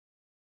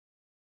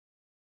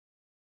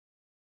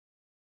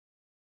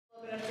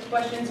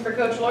Questions for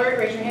Coach Lorig?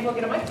 Raise your hand. We'll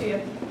get a mic to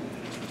you.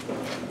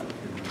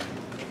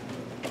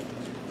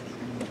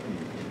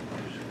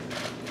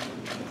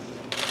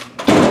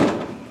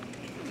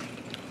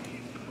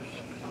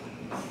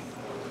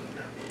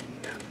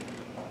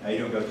 How you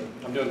doing, Coach?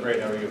 I'm doing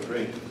great. How are you?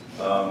 Great.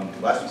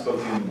 Last we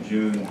spoke to you in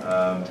June,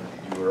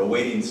 you were a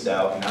waiting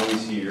scout, and now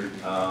he's here.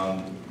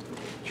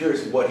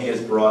 Curious what he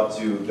has brought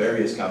to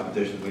various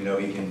competitions. We know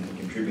he can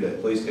contribute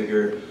at place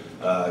kicker,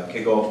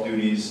 kickoff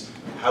duties.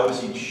 How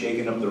is he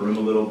shaking up the room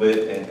a little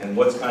bit, and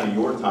what's kind of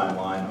your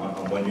timeline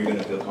on when you're going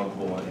to feel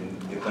comfortable in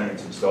declaring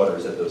some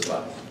starters at those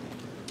spots?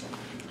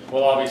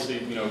 Well,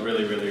 obviously, you know,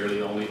 really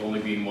early, only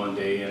being 1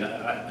 day, and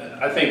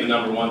I think the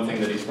number one thing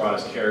that he's brought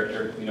is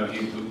character. You know,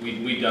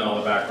 we've done all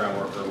the background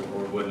work,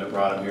 or wouldn't have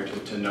brought him here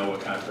to know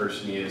what kind of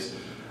person he is.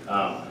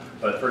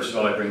 But first of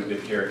all, he brings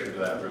good character to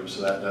that room,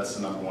 so that's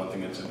the number one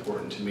thing that's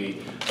important to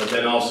me. But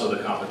then also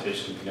the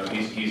competition. You know,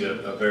 he's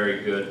a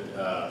very good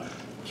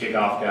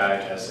kickoff guy,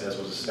 as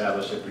was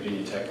established at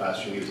Virginia Tech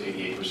last year. He was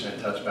 88%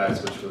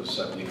 touchbacks, which was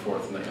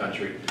 74th in the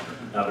country.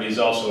 But he's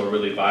also a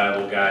really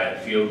viable guy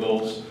at field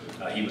goals.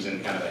 He was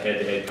in kind of a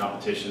head-to-head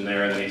competition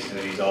there, and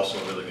then he's also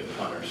a really good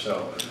punter.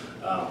 So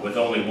with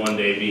only 1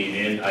 day being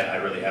in,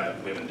 we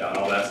haven't done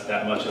all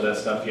that much of that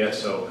stuff yet.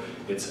 So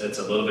it's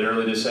a little bit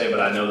early to say,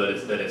 but I know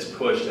that it's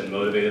pushed and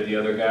motivated the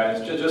other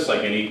guys. Just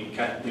like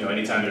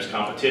anytime there's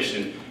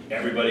competition,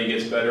 everybody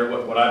gets better.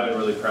 What I've been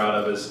really proud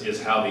of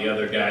is how the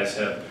other guys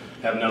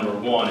have number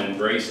one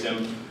embraced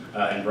him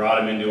and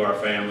brought him into our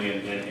family,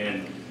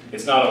 and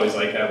it's not always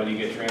like that when you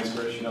get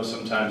transfers. You know,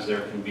 sometimes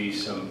there can be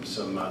some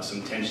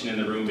tension in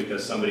the room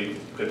because somebody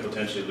could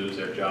potentially lose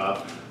their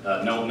job.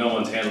 No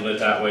one's handled it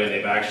that way.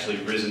 They've actually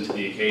risen to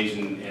the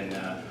occasion, and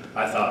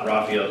I thought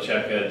Raphael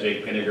Cheka,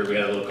 Jake Pinniger, we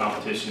had a little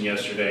competition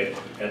yesterday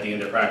at the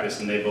end of practice,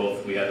 and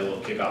we had a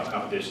little kickoff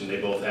competition. They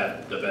both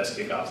had the best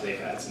kickoffs they've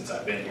had since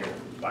I've been here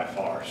by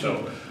far.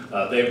 So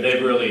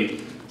they've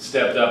really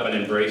stepped up and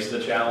embraced the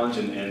challenge,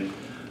 and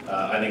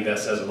I think that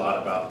says a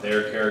lot about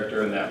their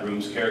character and that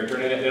room's character.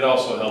 And it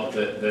also helped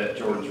that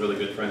Jordan's really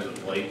good friends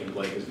with Blake, and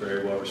Blake is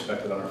very well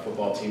respected on our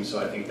football team. So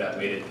I think that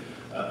made it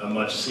a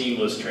much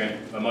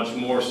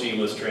more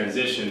seamless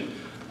transition.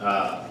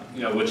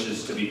 You know, which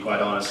is, to be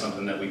quite honest,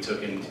 something that we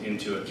took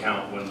into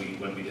account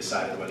when we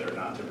decided whether or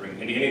not to bring.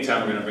 And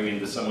anytime we're going to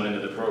bring someone into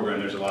the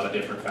program, there's a lot of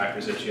different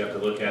factors that you have to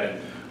look at,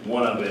 and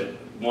one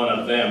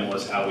of them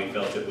was how we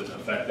felt it would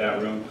affect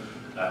that room.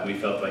 We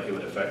felt like it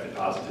would affect it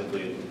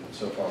positively, and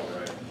so far we're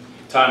right.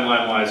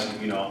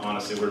 Timeline-wise, you know,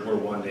 honestly, we're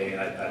 1 day,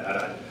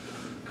 and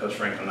Coach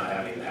Franklin and I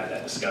haven't even had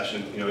that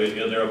discussion. You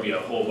know, there will be a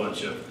whole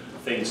bunch of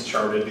things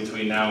charted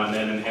between now and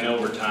then, and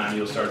over time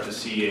you'll start to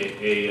see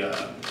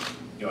a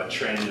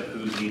trend of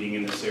who's leading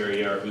in this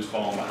area or who's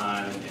falling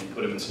behind, and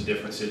put them in some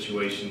different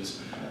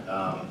situations.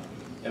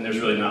 And there's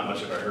really not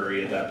much of a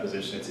hurry at that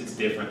position. It's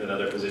different than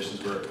other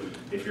positions where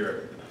if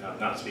you're,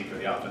 not to speak for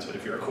the offense, but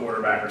if you're a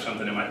quarterback or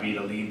something, it might be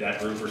to lead that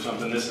group or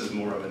something. This is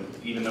more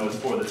of even though it's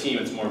for the team,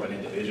 it's more of an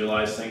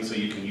individualized thing, so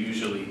you can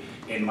usually,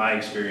 in my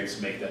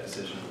experience, make that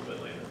decision a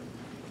little bit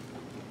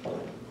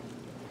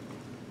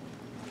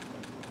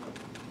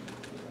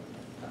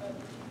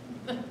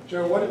later.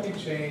 Joe, what have you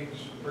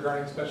changed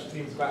regarding special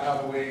teams about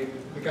how the way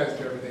the guys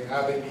do everything,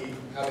 how they meet,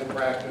 how they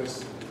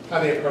practice, how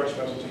they approach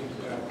special teams?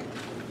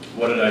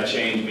 What did I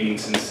change, meaning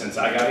since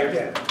I got here?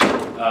 Yeah.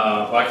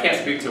 Well, I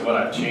can't speak to what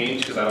I've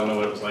changed because I don't know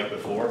what it was like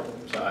before.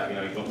 So you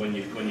know, when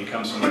you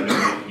come somewhere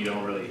new, you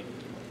don't really,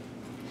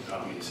 I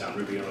don't mean to sound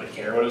rude, but you don't really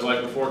care what it was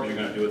like before because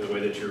you're going to do it the way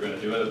that you're going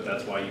to do it.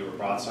 That's why you were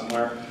brought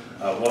somewhere.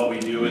 What we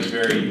do is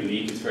very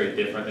unique. It's very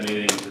different than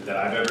anything that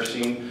I've ever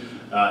seen,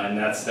 and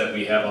that's that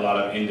we have a lot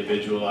of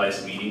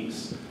individualized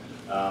meetings.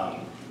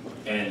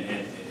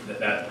 And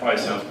that probably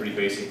sounds pretty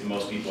basic to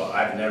most people.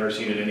 I've never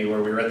seen it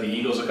anywhere. We were at the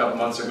Eagles a couple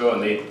months ago,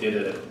 and they did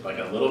it like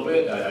a little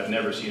bit. I've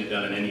never seen it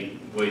done in any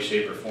way,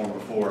 shape, or form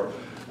before.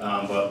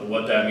 But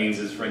what that means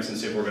is, for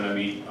instance, if we're going to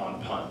meet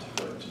on punt,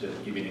 to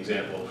give you an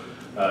example,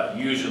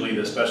 usually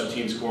the special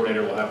teams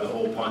coordinator will have the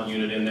whole punt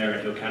unit in there,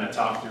 and he'll kind of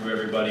talk through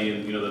everybody,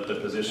 and you know that the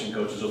position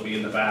coaches will be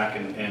in the back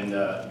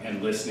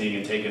and listening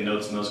and taking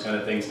notes and those kind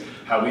of things.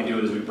 How we do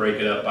it is we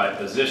break it up by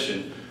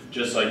position,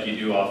 just like you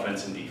do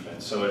offense and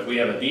defense. So if we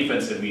have a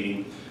defensive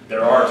meeting,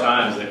 there are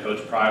times that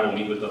Coach Pry will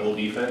meet with the whole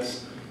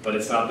defense, but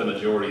it's not the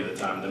majority of the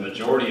time. The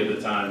majority of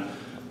the time,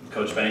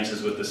 Coach Banks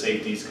is with the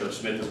safeties, Coach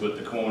Smith is with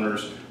the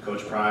corners,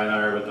 Coach Pry and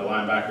I are with the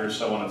linebackers,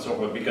 so on and so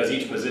forth, because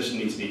each position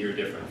needs to hear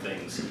different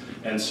things.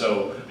 And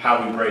so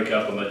how we break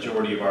up a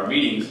majority of our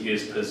meetings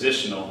is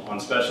positional on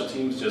special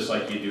teams, just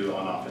like you do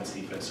on offense,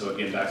 defense. So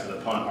again, back to the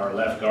punt, our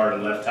left guard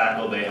and left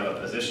tackle, they have a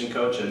position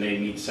coach, and they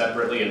meet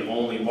separately and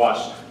only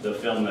watch the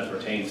film that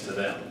pertains to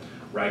them.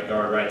 Right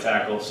guard, right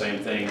tackle,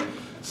 same thing.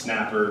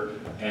 Snapper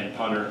and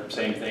punter,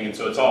 same thing. And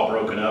so it's all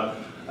broken up,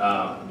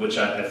 which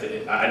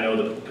I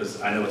know because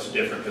I know it's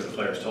different because the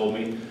players told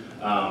me.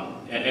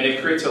 And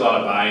it creates a lot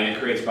of buy-in. It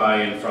creates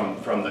buy-in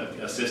from the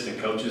assistant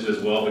coaches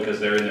as well, because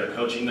they're in there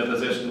coaching the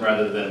position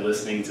rather than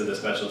listening to the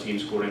special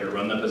teams coordinator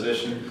run the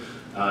position.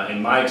 In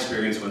my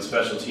experience, when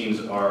special teams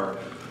are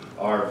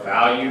are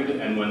valued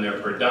and when they're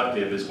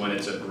productive is when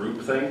it's a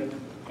group thing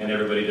and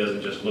everybody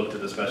doesn't just look to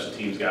the special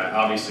teams guy.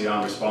 Obviously,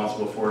 I'm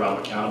responsible for it, I'm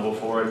accountable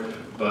for it,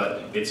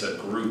 but it's a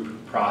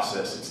group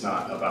process. It's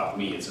not about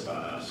me, it's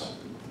about us.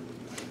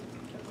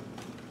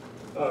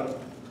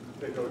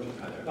 Hey, Coach.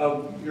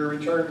 Your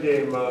return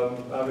game,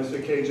 obviously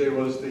KJ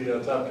was the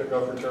top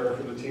kickoff returner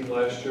for the team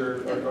last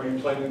year. Are you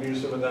planning to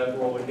use him in that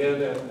role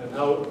again? And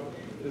how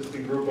is the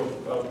group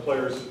of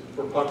players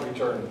for punt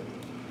return?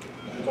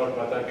 Can you talk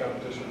about that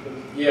competition,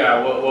 please?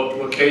 Yeah,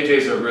 well,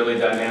 KJ's a really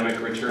dynamic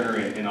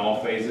returner in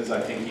all phases.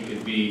 I think he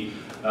could be,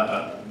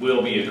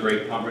 will be a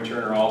great punt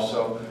returner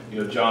also.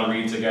 You know, John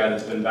Reed's a guy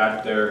that's been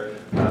back there.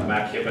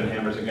 Matt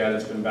Kippenhammer's a guy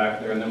that's been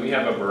back there. And then we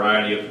have a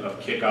variety of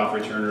kickoff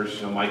returners.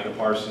 You know, Micah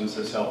Parsons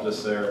has helped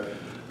us there.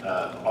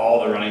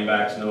 All the running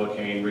backs, Noah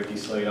Kane, Ricky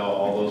Slade,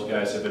 all those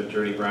guys have been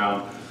Journey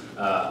Brown.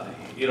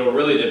 It'll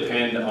really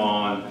depend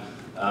on,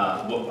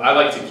 well, I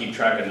like to keep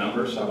track of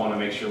numbers. I want to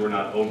make sure we're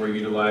not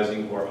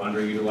overutilizing or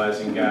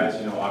underutilizing guys.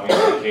 You know,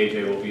 obviously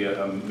KJ will be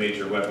a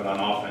major weapon on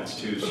offense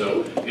too.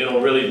 So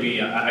it'll really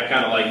be, I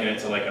kind of liken it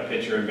to like a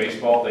pitcher in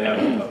baseball. They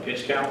have a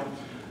pitch count.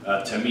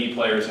 To me,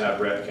 players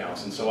have rep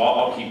counts. And so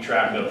I'll keep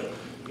track of,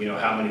 you know,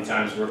 how many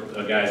times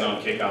a guy's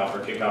on kickoff or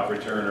kickoff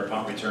return or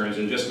punt returns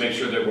and just make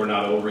sure that we're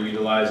not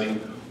overutilizing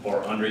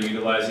or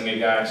underutilizing a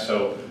guy.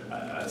 So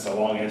that's a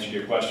long answer to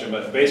your question,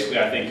 but basically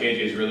I think KJ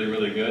is really,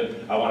 really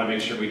good. I want to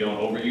make sure we don't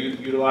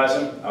overutilize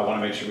him. I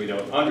want to make sure we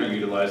don't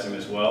underutilize him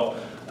as well.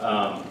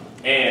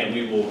 And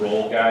we will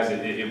roll guys.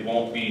 It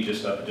won't be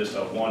just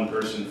a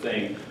one-person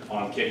thing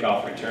on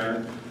kickoff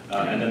return.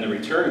 And then the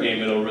return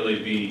game, it'll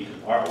really be,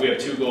 we have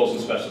two goals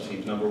in special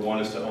teams. Number one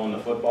is to own the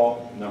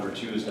football. Number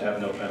two is to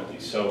have no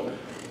penalties. So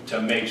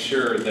to make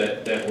sure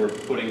that we're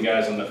putting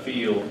guys on the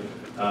field,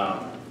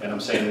 and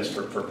I'm saying this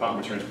for punt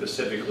return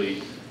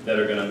specifically, that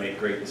are going to make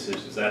great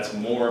decisions. That's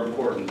more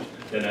important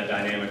than a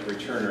dynamic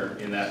returner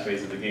in that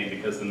phase of the game,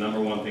 because the number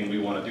one thing we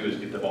want to do is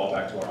get the ball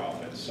back to our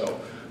offense. So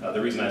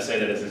the reason I say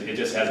that is it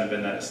just hasn't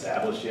been that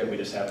established yet. We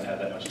just haven't had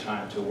that much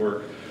time to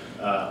work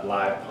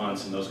live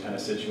punts and those kind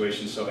of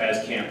situations. So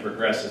as camp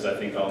progresses, I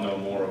think I'll know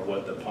more of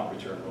what the punt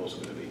return role is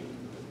going to be.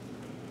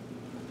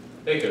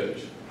 Hey,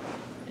 Coach.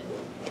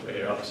 Right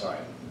here. Oh, sorry.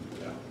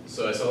 Yeah.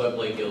 So I saw that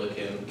Blake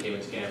Gillikin came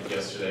into camp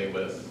yesterday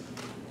with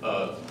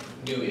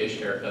new-ish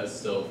haircut,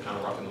 still kind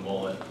of rocking the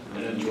mullet.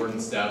 And then Jordan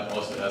Stapp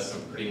also has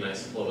some pretty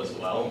nice flow as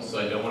well. So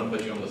I don't want to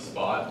put you on the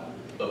spot,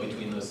 but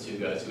between those two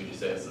guys, who would you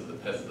say has the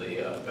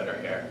better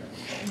hair?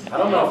 I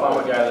don't know if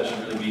I'm a guy that should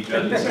really be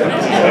judging someone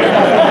else's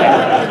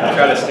hair. I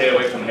try to stay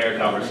away from hair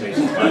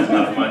conversations.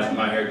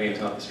 My hair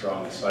game's not the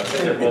strongest, so I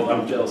think they're both.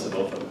 I'm jealous of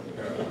both of them.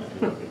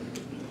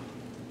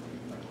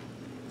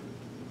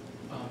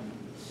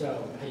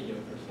 So, how you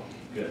doing, first of all?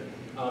 Good.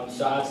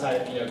 So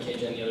outside of,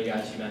 KJ and the other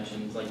guys you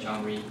mentioned, like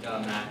John Reed,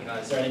 Mac,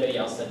 is there anybody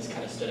else that's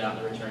kind of stood out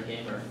in the return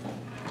game, or?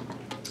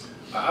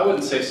 I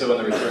wouldn't say so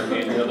in the return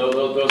game.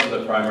 Those are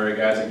the primary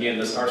guys. Again,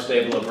 our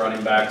stable of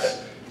running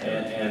backs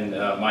and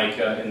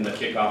Micah in the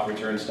kickoff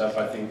return stuff,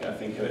 I think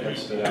have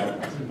stood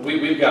out.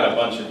 We've got a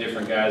bunch of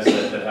different guys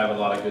that have a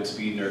lot of good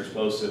speed and are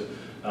explosive.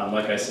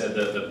 Like I said,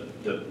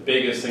 the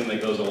biggest thing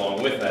that goes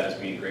along with that is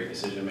being great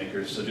decision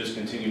makers. So just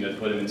continue to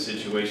put them in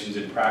situations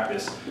in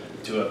practice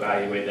to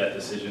evaluate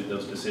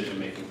those decision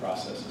making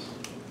processes.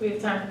 We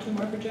have time for two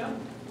more for Joe.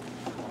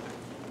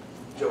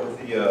 Joe,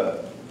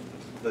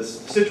 with the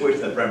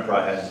situation that Brent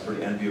Pry has is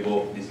pretty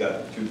enviable. He's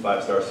got 2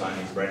 5-star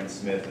signings, Brandon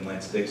Smith and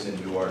Lance Dixon,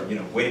 who are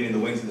waiting in the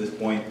wings at this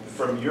point.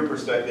 From your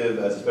perspective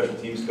as a special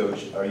teams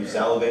coach, are you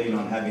salivating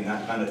on having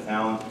that kind of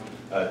talent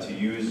to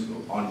use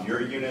on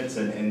your units?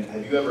 And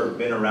have you ever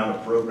been around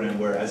a program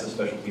where, as a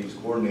special teams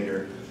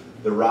coordinator,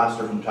 the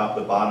roster from top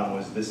to bottom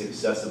was this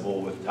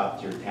accessible with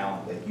top-tier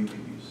talent that you could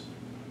use?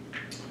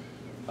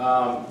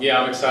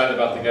 Yeah, I'm excited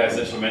about the guys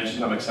that you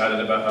mentioned. I'm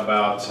excited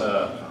about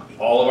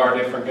all of our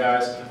different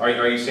guys.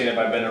 Are you saying if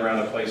I've been around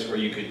a place where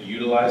you could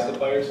utilize the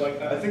players like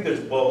that? I think there's,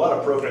 a lot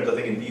of programs, I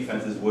think, in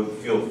defenses would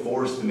feel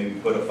forced to maybe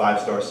put a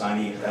 5-star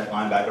signee at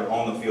linebacker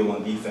on the field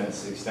on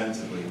defense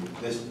extensively.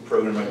 This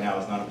program right now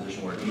is not in a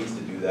position where it needs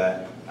to do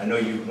that. I know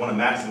you want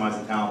to maximize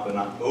the talent, but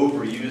not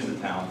overuse the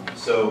talent.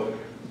 So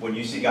when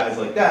you see guys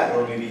like that,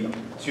 or maybe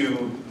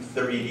 2,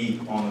 3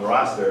 deep on the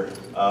roster,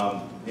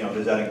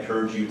 does that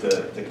encourage you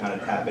to kind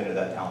of tap into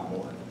that talent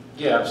more?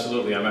 Yeah,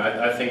 absolutely. I mean,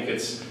 I think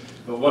it's,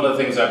 but one of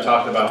the things I've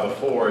talked about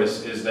before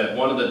is that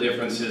one of the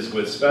differences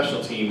with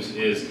special teams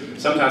is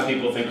sometimes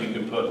people think you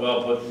can put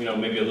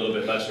maybe a little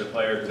bit lesser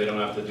player because they don't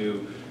have to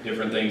do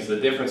different things. The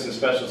difference in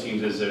special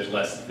teams is there's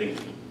less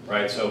thinking,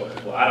 right? So,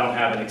 I don't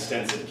have an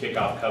extensive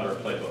kickoff cover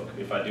playbook.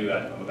 If I do,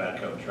 I'm a bad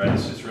coach, right?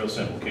 It's just real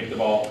simple. Kick the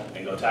ball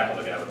and go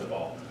tackle the guy with the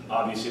ball.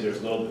 Obviously,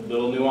 there's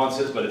little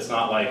nuances, but it's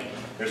not like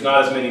there's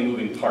not as many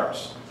moving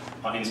parts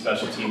in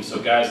special teams.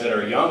 So guys that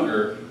are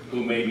younger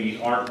who maybe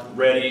aren't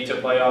ready to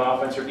play on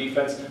offense or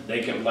defense,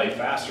 they can play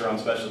faster on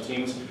special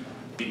teams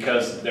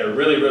because they're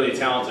really, really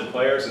talented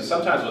players. And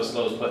sometimes what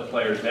slows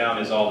players down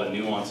is all the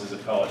nuances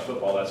of college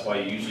football. That's why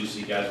you usually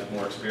see guys with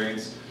more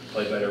experience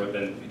play better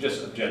than,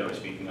 just generally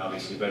speaking,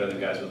 obviously better than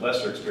guys with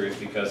lesser experience,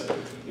 because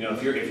you know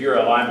if you're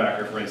a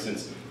linebacker, for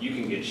instance, you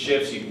can get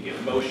shifts, you can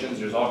get motions,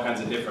 there's all kinds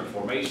of different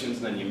formations,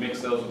 and then you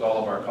mix those with all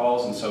of our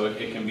calls, and so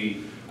it can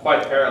be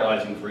quite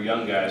paralyzing for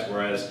young guys,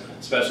 whereas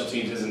special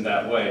teams isn't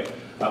that way.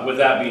 With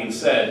that being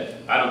said,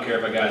 I don't care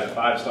if a guy's a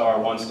 5-star,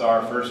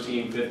 1-star, first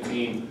team, fifth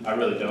team, I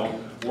really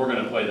don't. We're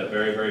going to play the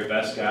very, very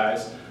best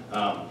guys.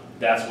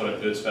 That's what a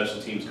good special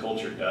teams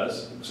culture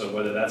does. So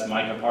whether that's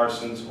Micah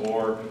Parsons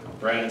or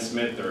Brandon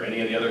Smith or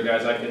any of the other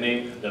guys I can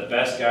name, the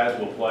best guys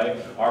will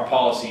play. Our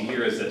policy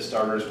here is that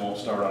starters won't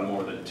start on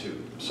more than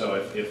 2. So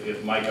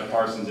if Micah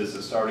Parsons is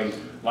the starting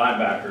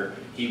linebacker,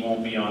 he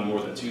won't be on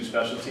more than 2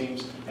 special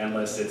teams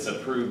unless it's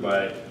approved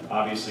by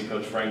obviously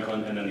Coach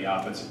Franklin and then the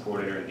offensive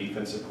coordinator and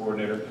defensive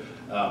coordinator.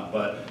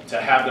 But to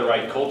have the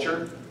right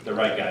culture, the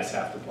right guys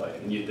have to play.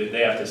 And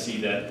they have to see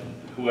that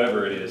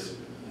whoever it is,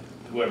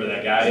 whoever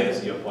that guy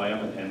is, you'll play him,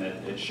 and that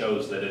it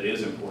shows that it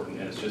is important,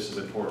 and it's just as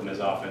important as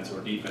offense or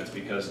defense,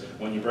 because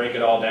when you break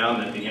it all down,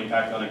 that the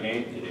impact on a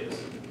game, it is.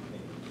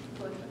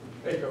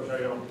 Hey, Coach, how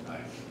you doing? Hi.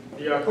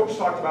 The coach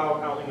talked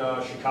about out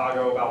in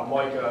Chicago about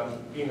Micah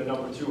being the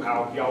number 2,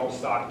 how he always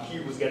thought he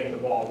was getting the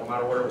ball no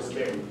matter where it was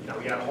kicked.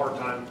 He had a hard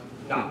time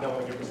not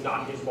knowing it was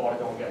not his ball to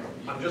go and get.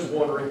 I'm just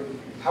wondering,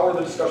 how are the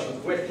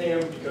discussions with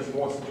him, because he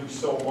wants to do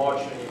so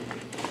much,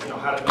 and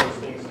how do those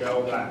things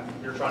go that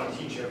you're trying to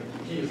teach him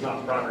he is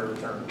not the primary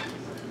returner?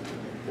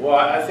 Well,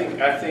 I think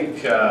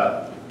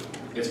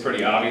it's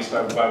pretty obvious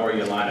by where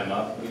you line him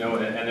up, and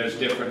there's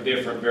different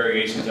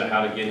variations of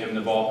how to get him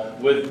the ball.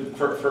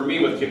 For me,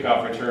 with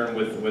kickoff return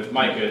with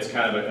Micah, it's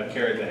kind of a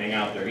carrot to hang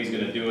out there. He's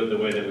going to do it the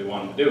way that we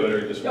want him to do it,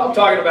 or just. Y'all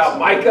talking about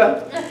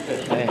Micah? I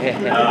think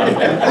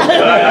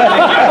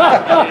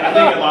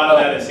a lot of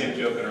that is him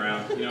joking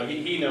around.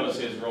 He knows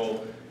his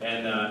role.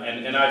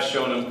 And I've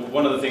shown him,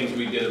 one of the things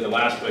we did at the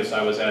last place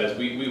I was at is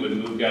we would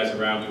move guys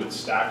around, we would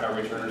stack our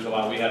returners a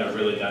lot. We had a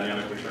really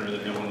dynamic returner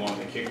that no one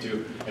wanted to kick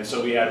to, and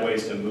so we had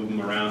ways to move them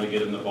around to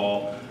get him the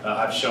ball.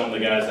 I've shown the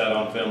guys that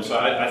on film, so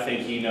I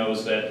think he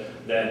knows that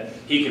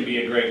he can be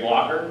a great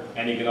blocker,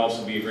 and he can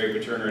also be a great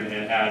returner and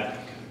add,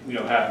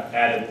 have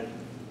added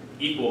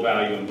equal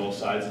value on both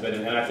sides of it,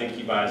 and I think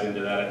he buys into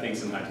that. I think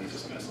sometimes he's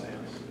just going to say